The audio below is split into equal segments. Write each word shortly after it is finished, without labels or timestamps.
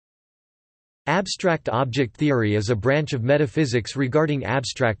Abstract object theory is a branch of metaphysics regarding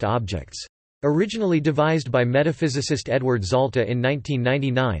abstract objects. Originally devised by metaphysicist Edward Zalta in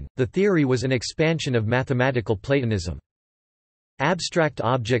 1999, the theory was an expansion of mathematical Platonism. Abstract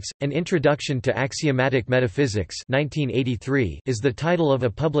Objects, An Introduction to Axiomatic Metaphysics 1983 is the title of a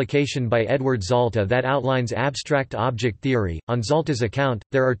publication by Edward Zalta that outlines abstract object theory. On Zalta's account,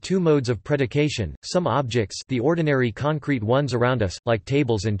 there are two modes of predication: some objects, the ordinary concrete ones around us, like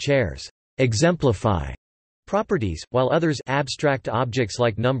tables and chairs, exemplify properties, while others, abstract objects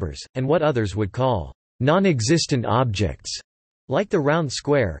like numbers, and what others would call non-existent objects, like the round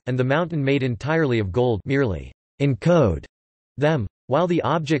square, and the mountain made entirely of gold, merely encode them. While the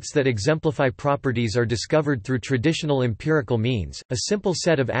objects that exemplify properties are discovered through traditional empirical means, a simple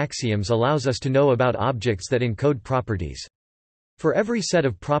set of axioms allows us to know about objects that encode properties. For every set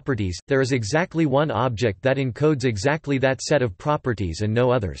of properties, there is exactly one object that encodes exactly that set of properties and no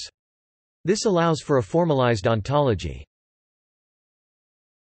others. This allows for a formalized ontology.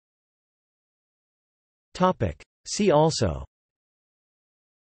 See also: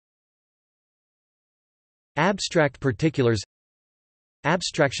 Abstract particulars,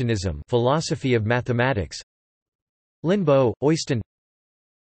 Abstractionism, philosophy of mathematics, Linbow, Oyston,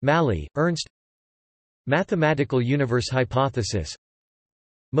 Malley, Ernst, Mathematical universe hypothesis,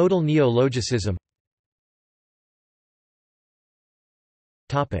 Modal neologism.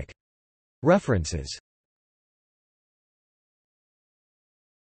 References